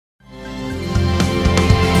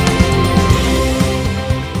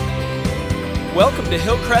to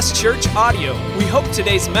Hillcrest Church Audio. We hope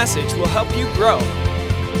today's message will help you grow.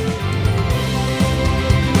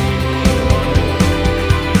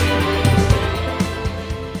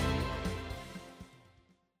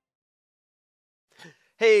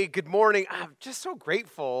 Hey, good morning. I'm just so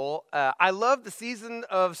grateful. I love the season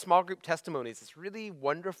of small group testimonies. It's really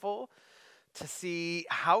wonderful to see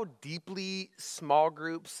how deeply small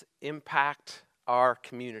groups impact our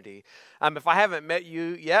community. If I haven't met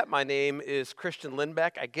you yet, my name is Christian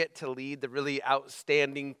Lindbeck. I get to lead the really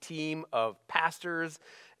outstanding team of pastors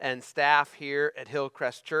and staff here at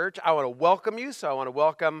Hillcrest Church. I want to welcome you. So I want to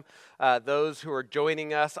welcome those who are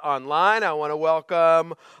joining us online. I want to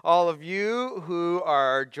welcome all of you who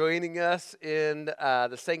are joining us in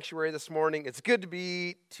the sanctuary this morning. It's good to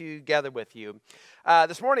be together with you.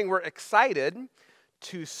 This morning we're excited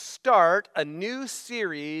to start a new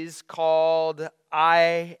series called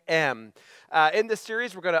I Am. In this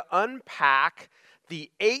series, we're going to unpack the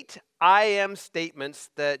 8 I am statements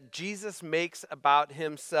that Jesus makes about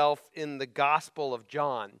himself in the Gospel of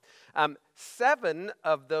John. 7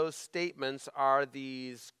 of those statements are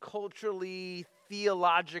these culturally,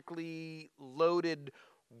 theologically loaded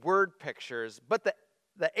word pictures, but the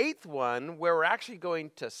 8th one, where we're actually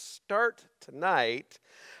going to start tonight,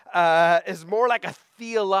 is more like a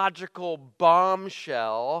theological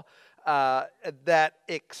bombshell that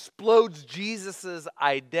explodes Jesus'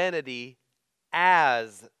 identity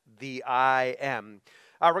as the I am.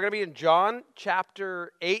 We're going to be in John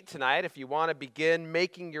chapter 8 tonight. If you want to begin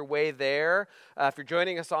making your way there, if you're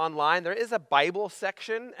joining us online, there is a Bible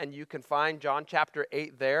section, and you can find John chapter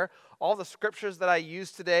 8 there. All the scriptures that I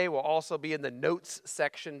use today will also be in the notes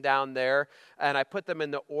section down there, and I put them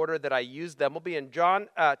in the order that I used them. We'll be in John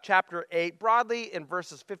chapter 8, broadly in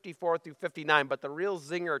verses 54 through 59, but the real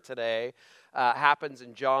zinger today happens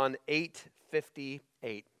in John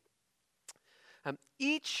 8:58.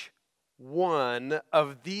 Each one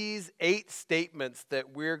of these 8 statements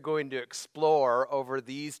that we're going to explore over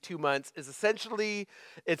these 2 months is essentially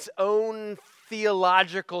its own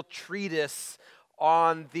theological treatise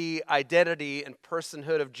on the identity and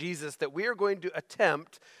personhood of Jesus that we are going to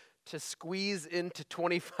attempt to squeeze into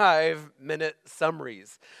 25-minute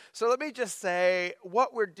summaries. So let me just say,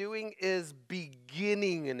 what we're doing is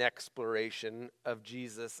beginning an exploration of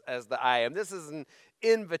Jesus as the I am. This is an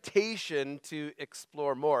invitation to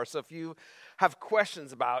explore more. So if you have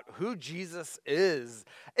questions about who Jesus is,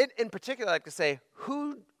 in particular, I'd like to say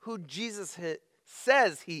who Jesus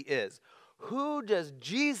says he is. Who does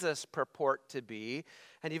Jesus purport to be?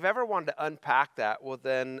 And if you've ever wanted to unpack that, well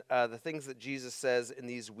then the things that Jesus says in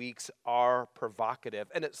these weeks are provocative.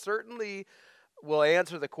 And it certainly will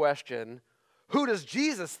answer the question, who does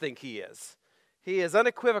Jesus think he is? He is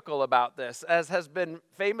unequivocal about this. As has been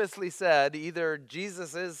famously said, either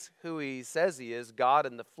Jesus is who he says he is, God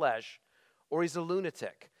in the flesh, or he's a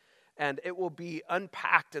lunatic. And it will be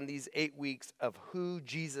unpacked in these 8 weeks of who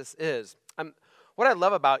Jesus is. What I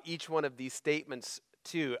love about each one of these statements,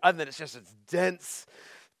 too, other than it's just its dense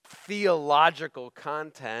theological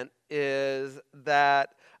content, is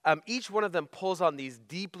that each one of them pulls on these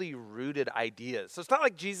deeply rooted ideas. So it's not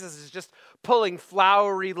like Jesus is just pulling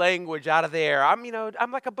flowery language out of the air.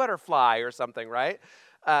 I'm like a butterfly or something, right?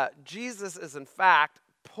 Jesus is, in fact,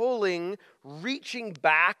 reaching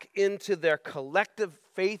back into their collective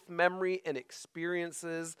faith memory and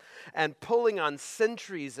experiences and pulling on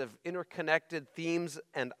centuries of interconnected themes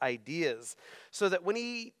and ideas so that when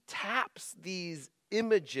he taps these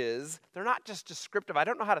images, they're not just descriptive. I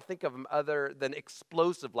don't know how to think of them other than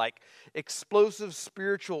explosive, like explosive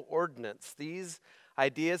spiritual ordnance. These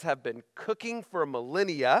ideas have been cooking for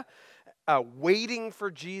millennia, waiting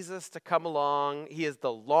for Jesus to come along. He is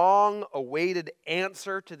the long-awaited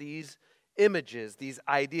answer to these images, these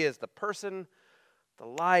ideas, the person, the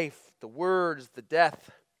life, the words, the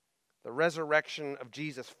death, the resurrection of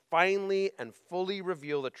Jesus finally and fully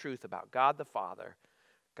reveal the truth about God the Father,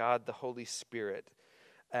 God the Holy Spirit,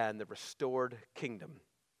 and the restored kingdom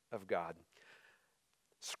of God.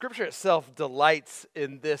 Scripture itself delights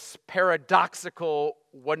in this paradoxical,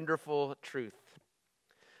 wonderful truth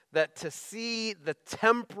that to see the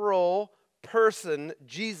temporal person,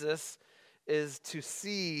 Jesus, is to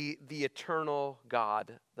see the eternal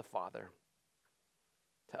God, the Father.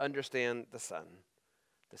 To understand the Son,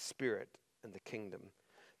 the Spirit, and the kingdom.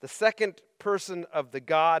 The second person of the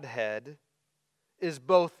Godhead is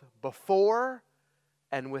both before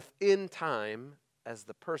and within time as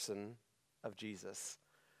the person of Jesus.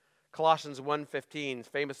 Colossians 1:15,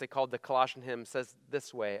 famously called the Colossian hymn, says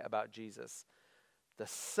this way about Jesus. The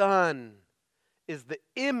Son is the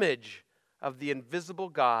image of the invisible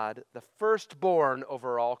God, the firstborn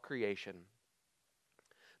over all creation.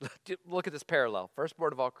 Look at this parallel.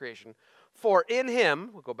 Firstborn of all creation. For in him,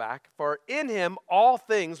 we'll go back, for in him all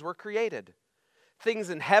things were created. Things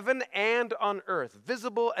in heaven and on earth,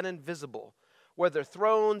 visible and invisible. Whether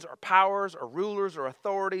thrones or powers or rulers or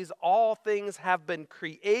authorities, all things have been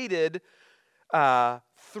created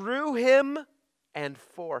through him and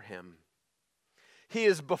for him. He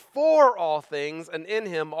is before all things, and in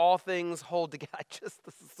him all things hold together. This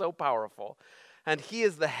is so powerful. And he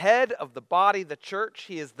is the head of the body, the church.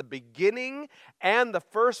 He is the beginning and the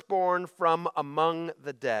firstborn from among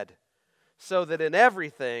the dead, so that in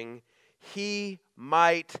everything he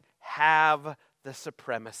might have the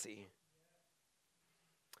supremacy.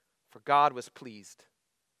 For God was pleased,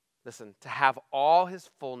 listen, to have all his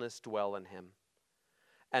fullness dwell in him,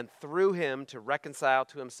 and through him to reconcile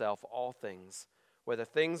to himself all things, whether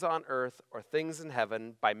things on earth or things in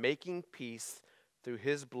heaven, by making peace through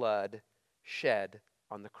his blood shed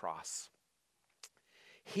on the cross.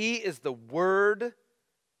 He is the Word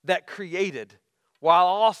that created, while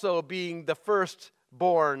also being the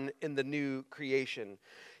firstborn in the new creation.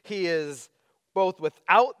 He is both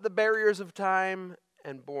without the barriers of time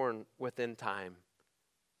and born within time.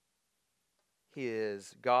 He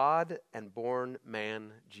is God and born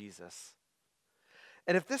man, Jesus.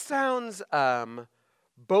 And if this sounds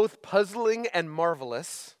both puzzling and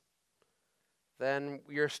marvelous, then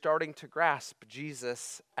you're starting to grasp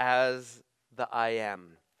Jesus as the I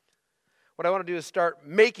am. What I want to do is start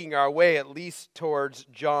making our way at least towards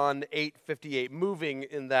John 8:58, moving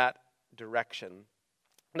in that direction.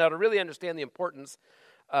 Now, to really understand the importance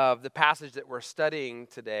of the passage that we're studying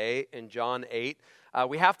today in John 8,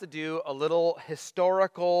 we have to do a little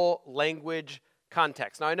historical language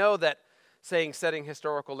context. Now, I know that setting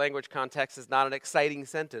historical language context is not an exciting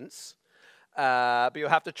sentence, but you'll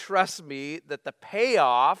have to trust me that the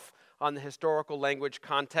payoff on the historical language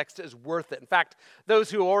context is worth it. In fact, those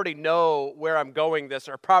who already know where I'm going this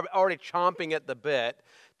are probably already chomping at the bit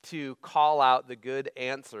to call out the good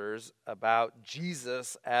answers about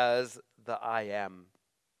Jesus as the I am.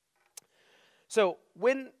 So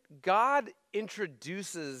when God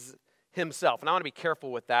introduces himself, and I want to be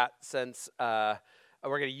careful with that since we're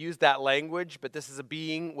going to use that language, but this is a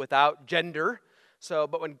being without gender.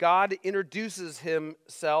 But when God introduces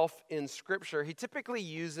himself in Scripture, he typically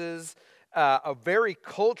uses a very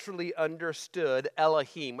culturally understood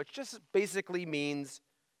Elohim, which just basically means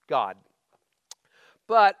God.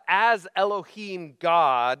 But as Elohim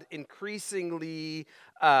God increasingly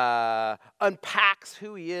unpacks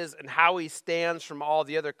who he is and how he stands from all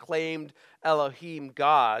the other claimed Elohim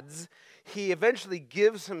gods, he eventually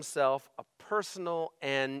gives himself a personal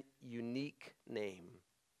and unique name.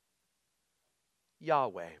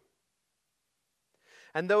 Yahweh.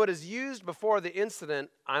 And though it is used before the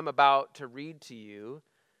incident I'm about to read to you,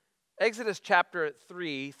 Exodus chapter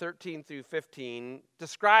 3, 13 through 15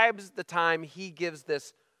 describes the time he gives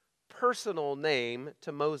this personal name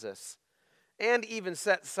to Moses, and even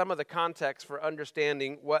sets some of the context for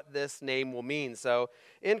understanding what this name will mean. So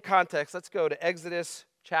in context, let's go to Exodus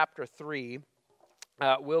chapter 3.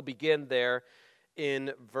 We'll begin there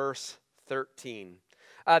in verse 13.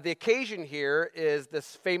 The occasion here is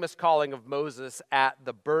this famous calling of Moses at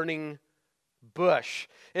the burning bush.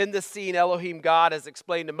 In this scene, Elohim God has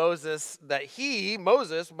explained to Moses that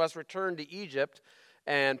Moses, must return to Egypt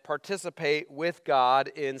and participate with God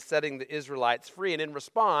in setting the Israelites free. And in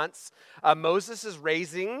response, Moses is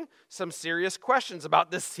raising some serious questions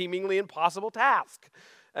about this seemingly impossible task.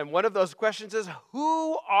 And one of those questions is,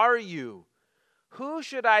 who are you? Who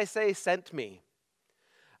should I say sent me?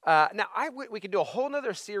 We could do a whole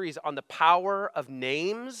other series on the power of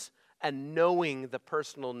names and knowing the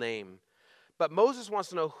personal name. But Moses wants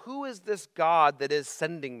to know, who is this God that is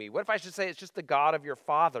sending me? What if I should say it's just the God of your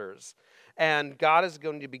fathers? And God is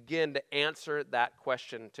going to begin to answer that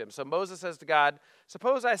question to him. So Moses says to God,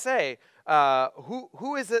 suppose I say,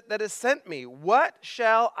 who is it that has sent me? What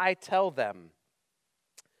shall I tell them?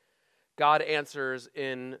 God answers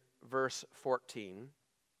in verse 14.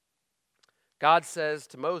 God says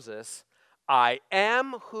to Moses, I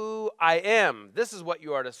am who I am. This is what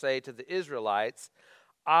you are to say to the Israelites.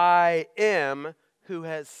 I am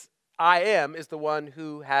is the one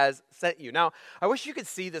who has sent you. Now, I wish you could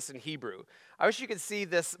see this in Hebrew. I wish you could see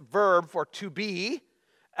this verb for to be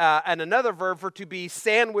and another verb for to be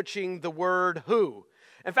sandwiching the word who.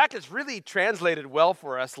 In fact, it's really translated well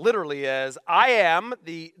for us literally as I am,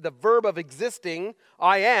 the verb of existing,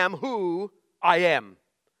 I am who I am.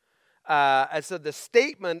 And so the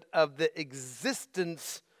statement of the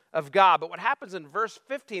existence of God. But what happens in verse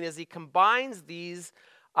 15 is he combines these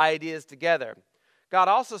ideas together. God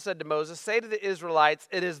also said to Moses, say to the Israelites,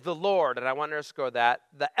 it is the Lord, and I want to underscore that,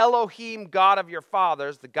 the Elohim, God of your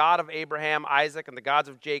fathers, the God of Abraham, Isaac, and the gods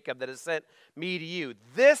of Jacob that has sent me to you.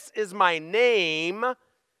 This is my name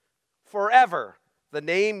forever, the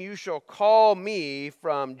name you shall call me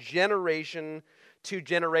from generation to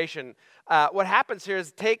generation. What happens here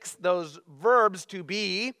is it takes those verbs to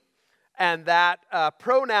be and that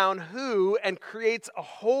pronoun who and creates a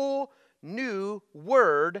whole new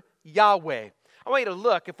word, Yahweh. I want you to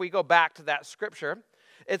look, if we go back to that scripture,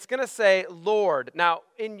 it's going to say Lord. Now,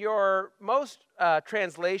 in your most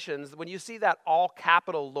translations, when you see that all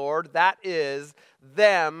capital Lord, that is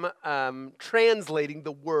them translating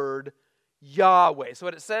the word Yahweh. So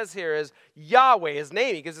what it says here is Yahweh, his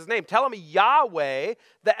name. He gives his name. Tell him Yahweh,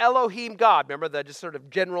 the Elohim God. Remember the just sort of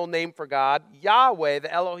general name for God? Yahweh,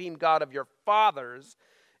 the Elohim God of your fathers,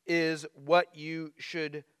 is what you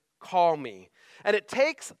should call me. And it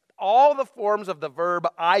takes all the forms of the verb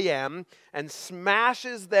I am and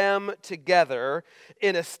smashes them together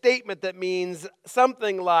in a statement that means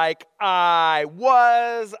something like I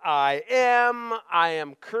was, I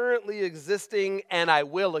am currently existing, and I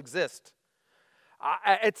will exist.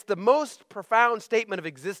 It's the most profound statement of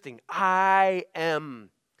existing. I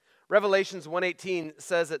am. Revelations 1:18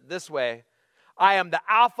 says it this way. I am the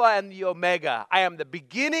Alpha and the Omega. I am the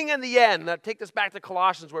beginning and the end. Now take this back to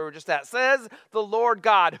Colossians where we're just at. It says the Lord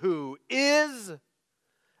God who is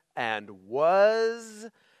and was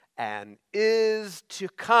and is to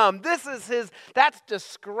come. That's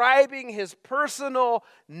describing his personal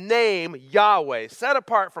name, Yahweh, set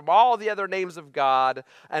apart from all the other names of God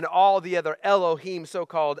and all the other Elohim,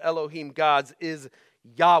 so-called Elohim gods, is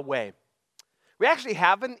Yahweh. We actually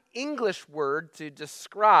have an English word to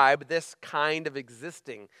describe this kind of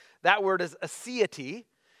existing. That word is aseity.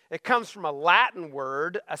 It comes from a Latin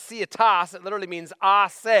word, asietas. It literally means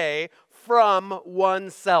ase, from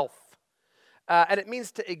oneself. And it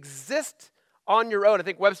means to exist on your own. I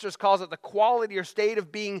think Webster's calls it the quality or state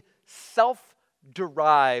of being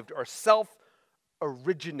self-derived or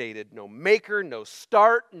self-originated. No maker, no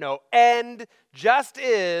start, no end, just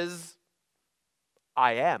is,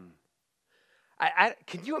 I am.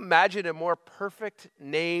 Can you imagine a more perfect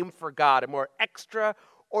name for God, a more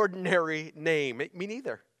extraordinary name? Me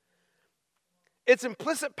neither. Its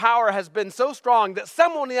implicit power has been so strong that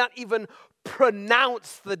some will not even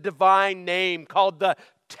pronounce the divine name called the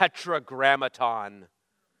Tetragrammaton.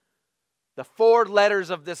 The 4 letters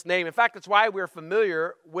of this name. In fact, that's why we're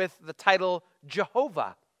familiar with the title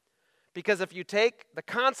Jehovah. Because if you take the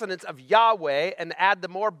consonants of Yahweh and add the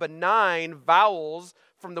more benign vowels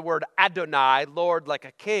from the word Adonai, Lord like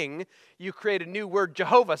a king, you create a new word,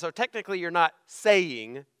 Jehovah. So technically you're not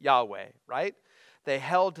saying Yahweh, right? They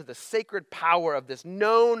held to the sacred power of this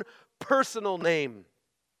known personal name.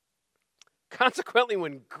 Consequently,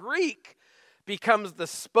 when Greek becomes the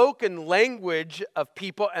spoken language of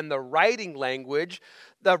people and the writing language,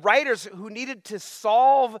 the writers who needed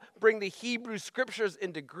to bring the Hebrew scriptures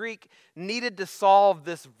into Greek needed to solve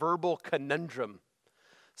this verbal conundrum.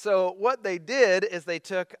 So what they did is they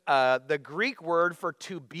took the Greek word for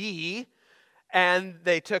to be, and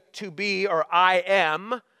they took to be or I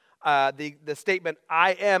am, the statement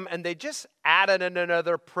I am, and they just added in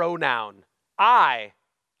another pronoun. I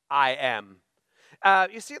am.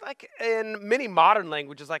 You see, like in many modern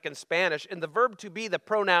languages, like in Spanish, in the verb to be, the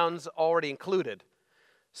pronoun's already included.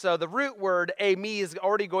 So the root word, a me, is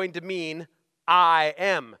already going to mean I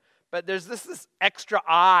am. But there's this extra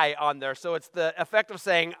I on there. So it's the effect of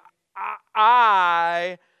saying,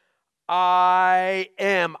 I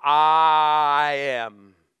am.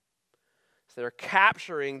 So they're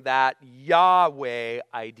capturing that Yahweh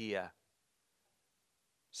idea.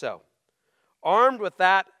 So, armed with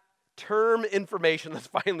that term information, let's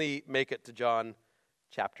finally make it to John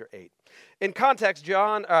chapter 8. In context,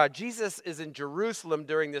 Jesus is in Jerusalem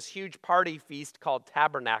during this huge party feast called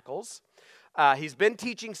Tabernacles. He's been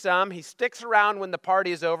teaching some. He sticks around when the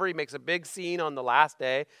party is over. He makes a big scene on the last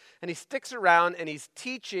day. And he sticks around and he's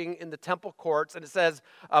teaching in the temple courts. And it says,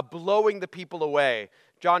 blowing the people away.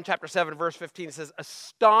 John chapter 7, verse 15, it says,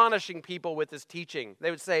 astonishing people with his teaching.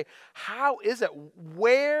 They would say, how is it?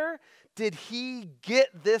 Where did he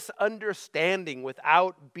get this understanding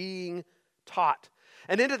without being taught?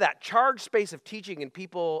 And into that charged space of teaching and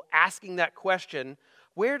people asking that question,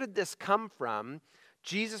 where did this come from?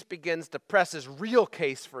 Jesus begins to press his real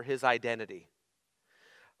case for his identity.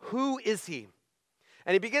 Who is he?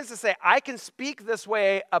 And he begins to say, I can speak this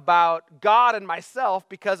way about God and myself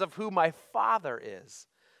because of who my Father is.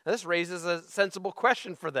 Now, this raises a sensible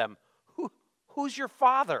question for them. Who's your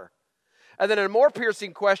Father? And then a more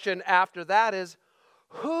piercing question after that is,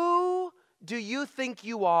 who do you think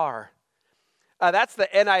you are? That's the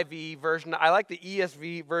NIV version. I like the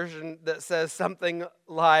ESV version that says something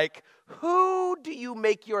like, who do you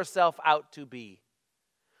make yourself out to be?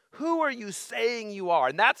 Who are you saying you are?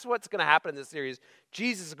 And that's what's going to happen in this series.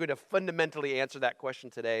 Jesus is going to fundamentally answer that question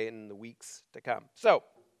today and in the weeks to come. So,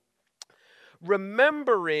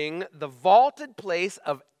 remembering the vaulted place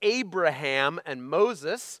of Abraham and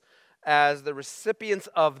Moses as the recipients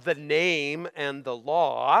of the name and the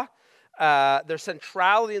law, their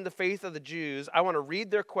centrality in the faith of the Jews, I want to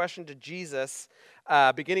read their question to Jesus,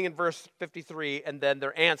 beginning in verse 53, and then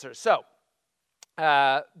their answer. So,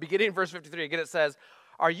 beginning in verse 53, again it says,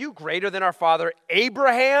 are you greater than our father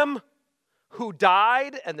Abraham, who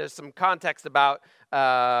died? And there's some context about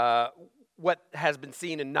what has been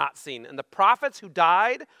seen and not seen. And the prophets who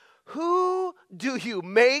died, who do you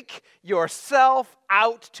make yourself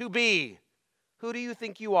out to be? Who do you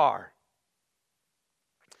think you are?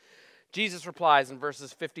 Jesus replies in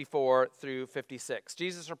verses 54 through 56.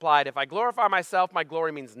 Jesus replied, if I glorify myself, my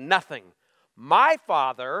glory means nothing. My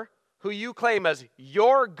Father, who you claim as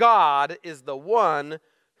your God, is the one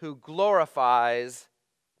who glorifies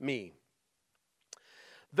me.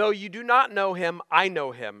 Though you do not know him, I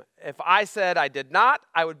know him. If I said I did not,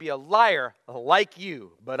 I would be a liar like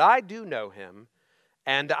you. But I do know him,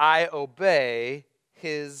 and I obey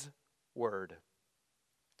his word.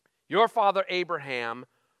 Your father Abraham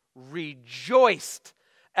rejoiced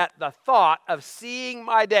at the thought of seeing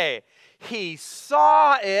my day. He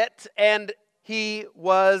saw it, and he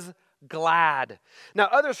was glad. Now,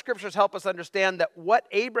 other scriptures help us understand that what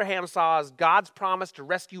Abraham saw is God's promise to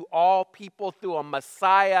rescue all people through a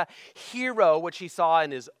Messiah hero, which he saw in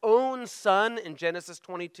his own son in Genesis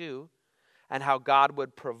 22, and how God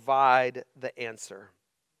would provide the answer.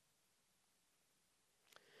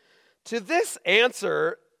 To this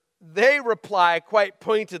answer, they reply quite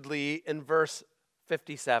pointedly in verse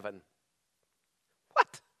 57.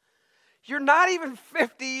 What? You're not even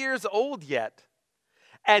 50 years old yet,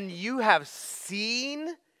 and you have seen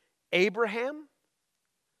Abraham?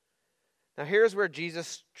 Now here's where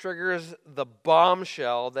Jesus triggers the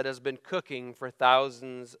bombshell that has been cooking for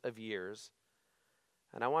thousands of years.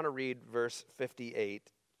 And I want to read verse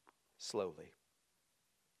 58 slowly.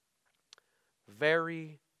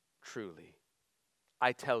 Very truly,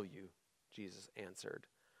 I tell you, Jesus answered,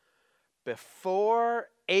 before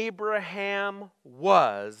Abraham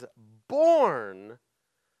was born,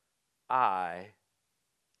 I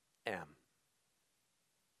am.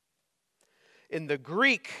 In the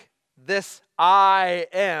Greek, this I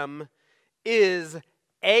am is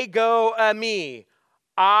ego eimi.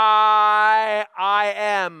 I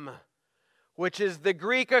am, which is the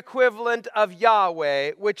Greek equivalent of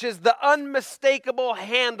Yahweh, which is the unmistakable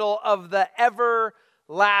handle of the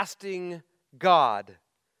everlasting God.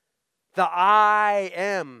 The I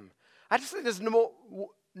am. I just think there's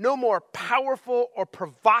no more powerful or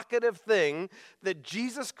provocative thing that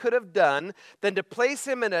Jesus could have done than to place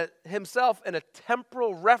himself in a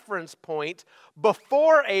temporal reference point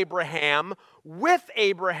before Abraham, with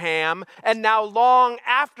Abraham, and now long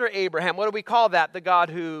after Abraham. What do we call that? The God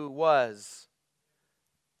who was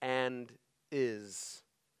and is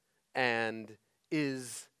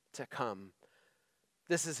to come.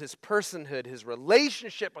 This is his personhood, his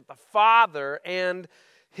relationship with the Father, and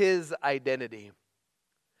his identity.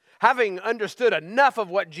 Having understood enough of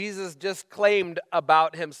what Jesus just claimed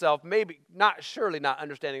about himself, surely not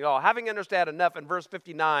understanding at all, having understood enough, in verse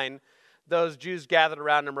 59, those Jews gathered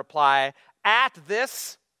around and reply, at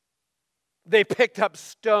this, they picked up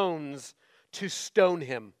stones to stone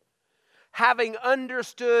him. Having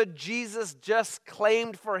understood Jesus just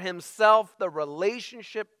claimed for himself the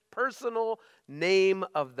relationship, personal name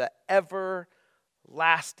of the everlasting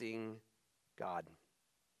God.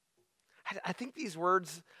 I think these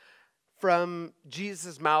words from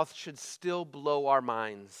Jesus' mouth should still blow our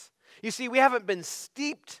minds. You see, we haven't been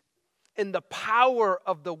steeped in the power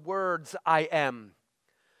of the words I am.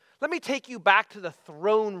 Let me take you back to the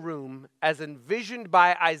throne room as envisioned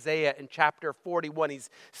by Isaiah in chapter 41.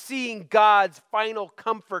 He's seeing God's final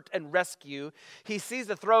comfort and rescue. He sees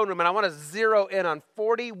the throne room, and I want to zero in on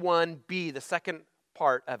 41b, the second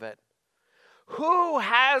part of it. Who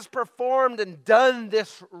has performed and done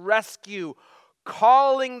this rescue,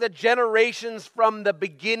 calling the generations from the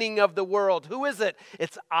beginning of the world? Who is it?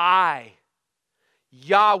 It's I,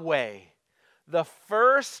 Yahweh, the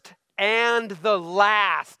first and the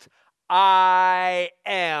last. I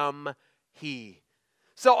am He.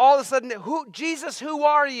 So all of a sudden, Jesus, who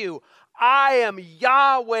are you? I am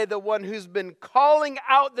Yahweh, the one who's been calling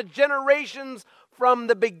out the generations from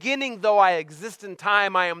the beginning. Though I exist in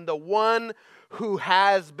time, I am the one who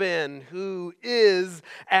has been, who is,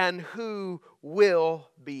 and who will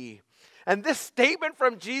be. And this statement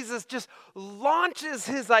from Jesus just launches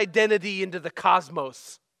his identity into the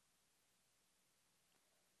cosmos.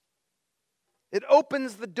 It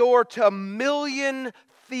opens the door to 1 million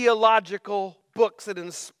theological books. It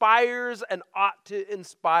inspires and ought to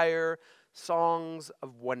inspire songs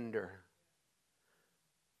of wonder.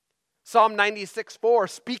 Psalm 96:4,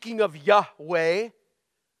 speaking of Yahweh,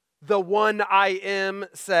 the one I am,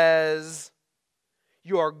 says,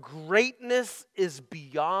 your greatness is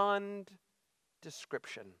beyond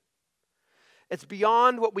description. It's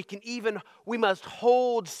beyond what we must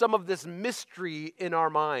hold some of this mystery in our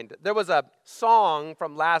mind. There was a song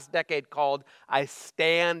from last decade called I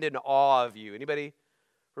Stand in Awe of You. Anybody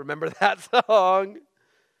remember that song?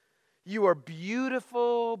 You are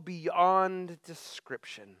beautiful beyond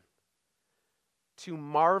description, too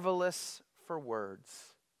marvelous for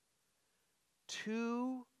words,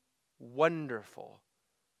 too wonderful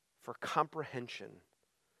for comprehension,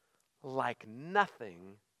 like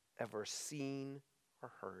nothing ever seen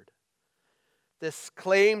or heard. This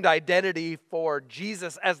claimed identity for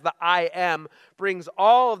Jesus as the I am brings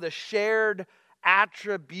all of the shared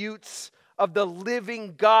attributes of the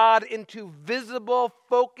living God into visible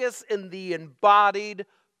focus in the embodied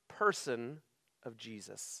person of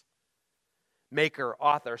Jesus. Maker,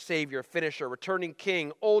 author, Savior, finisher, returning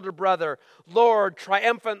King, older brother, Lord,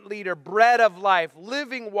 triumphant leader, bread of life,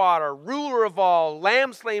 living water, ruler of all,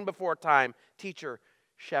 lamb slain before time, teacher,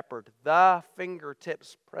 shepherd, the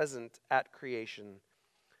fingertips present at creation,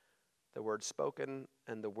 the word spoken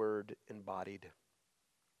and the word embodied.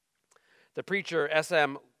 The preacher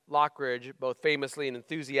S.M. Lockridge both famously and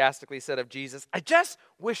enthusiastically said of Jesus, I just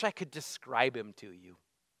wish I could describe him to you.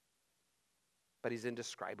 But he's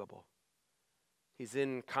indescribable. He's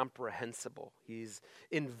incomprehensible. He's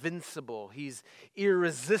invincible. He's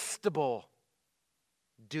irresistible.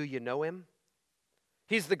 Do you know him?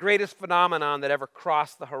 He's the greatest phenomenon that ever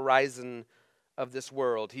crossed the horizon of this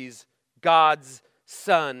world. He's God's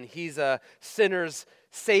Son. He's a sinner's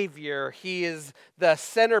Savior. He is the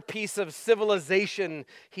centerpiece of civilization.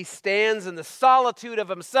 He stands in the solitude of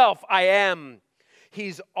himself. I am.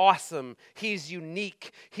 He's awesome. He's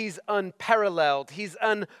unique. He's unparalleled. He's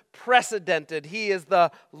unprecedented. He is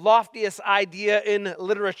the loftiest idea in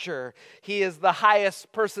literature. He is the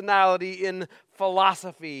highest personality in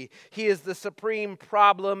philosophy. He is the supreme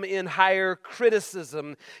problem in higher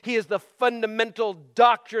criticism. He is the fundamental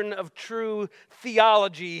doctrine of true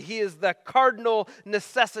theology. He is the cardinal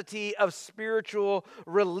necessity of spiritual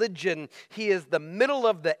religion. He is the middle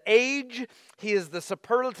of the age. He is the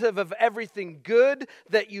superlative of everything good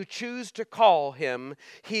that you choose to call him.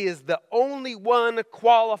 He is the only one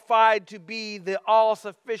qualified to be the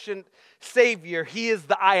all-sufficient Savior. He is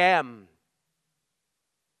the I am.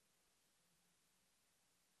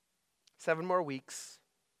 7 more weeks,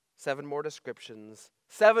 7 more descriptions,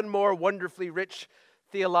 7 more wonderfully rich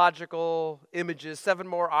theological images, 7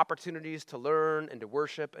 more opportunities to learn and to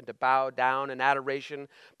worship and to bow down in adoration.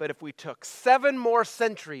 But if we took 7 more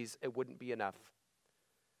centuries, it wouldn't be enough.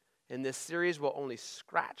 In this series, we'll only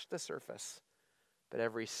scratch the surface, but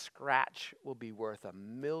every scratch will be worth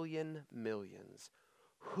 1,000,000 millions.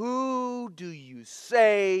 Who do you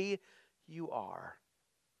say you are?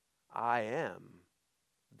 I am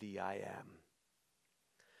the I am.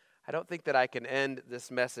 I don't think that I can end this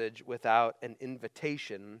message without an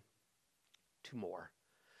invitation to more.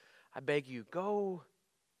 I beg you, go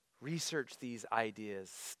research these ideas.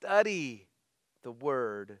 Study the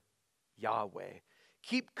word Yahweh.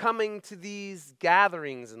 Keep coming to these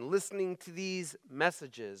gatherings and listening to these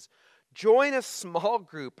messages. Join a small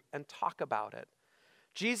group and talk about it.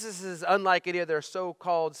 Jesus is unlike any other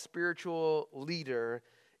so-called spiritual leader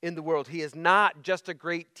in the world. He is not just a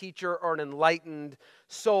great teacher or an enlightened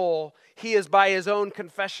soul. He is, by his own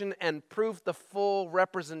confession and proof, the full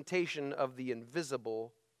representation of the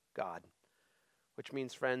invisible God. Which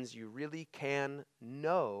means, friends, you really can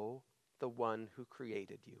know the one who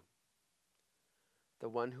created you, the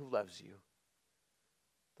one who loves you,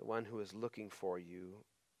 the one who is looking for you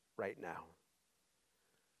right now.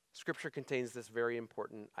 Scripture contains this very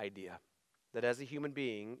important idea. That as a human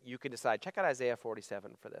being, you can decide, check out Isaiah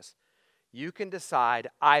 47 for this. You can decide,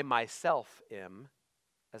 I myself am,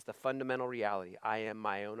 as the fundamental reality, I am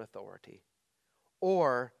my own authority.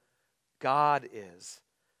 Or, God is,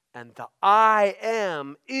 and the I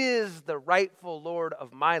am is the rightful Lord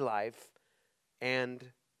of my life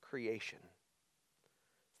and creation.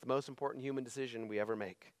 It's the most important human decision we ever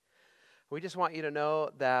make. We just want you to know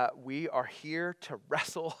that we are here to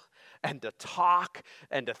wrestle and to talk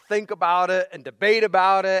and to think about it and debate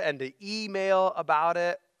about it and to email about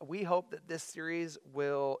it. We hope that this series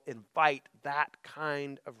will invite that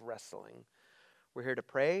kind of wrestling. We're here to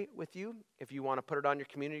pray with you. If you want to put it on your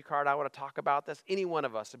community card, I want to talk about this. Any one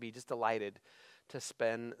of us would be just delighted to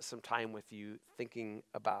spend some time with you thinking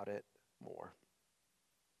about it more.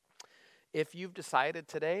 If you've decided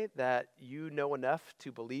today that you know enough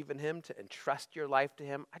to believe in him, to entrust your life to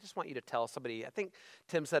him, I just want you to tell somebody. I think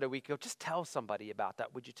Tim said a week ago, just tell somebody about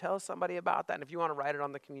that. Would you tell somebody about that? And if you want to write it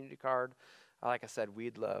on the community card, like I said,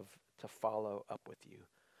 we'd love to follow up with you.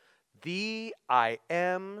 The I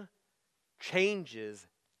am changes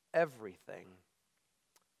everything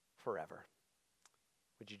forever.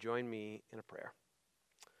 Would you join me in a prayer?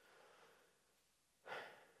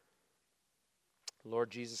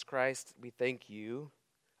 Lord Jesus Christ, we thank you.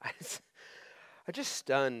 I'm just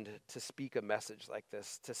stunned to speak a message like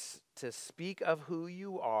this. To speak of who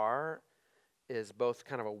you are is both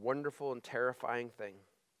kind of a wonderful and terrifying thing.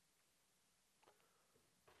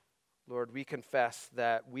 Lord, we confess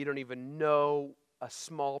that we don't even know a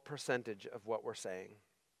small percentage of what we're saying.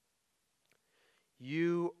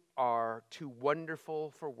 You are too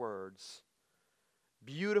wonderful for words,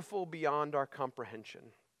 beautiful beyond our comprehension.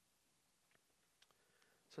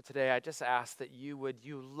 So today I just ask that you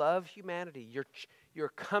love humanity. You're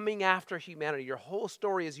coming after humanity. Your whole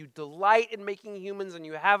story is you delight in making humans and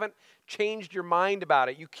you haven't changed your mind about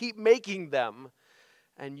it. You keep making them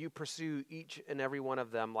and you pursue each and every one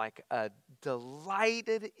of them like a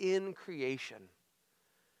delighted in creation.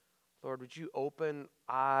 Lord, would you open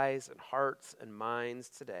eyes and hearts and minds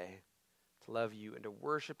today to love you and to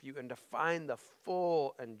worship you and to find the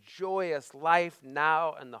full and joyous life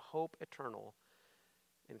now and the hope eternal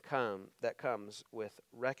that comes with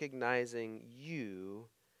recognizing you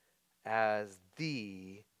as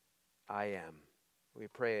the I am. We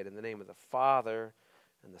pray it in the name of the Father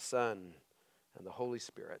and the Son and the Holy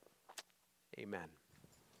Spirit. Amen.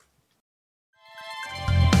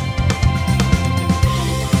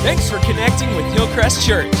 Thanks for connecting with Hillcrest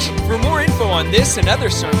Church. For more info on this and other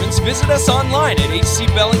sermons, visit us online at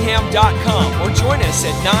hcbellingham.com or join us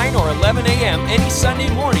at 9 or 11 a.m. any Sunday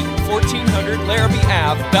morning, 1400 Larrabee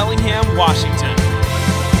Ave, Bellingham, Washington.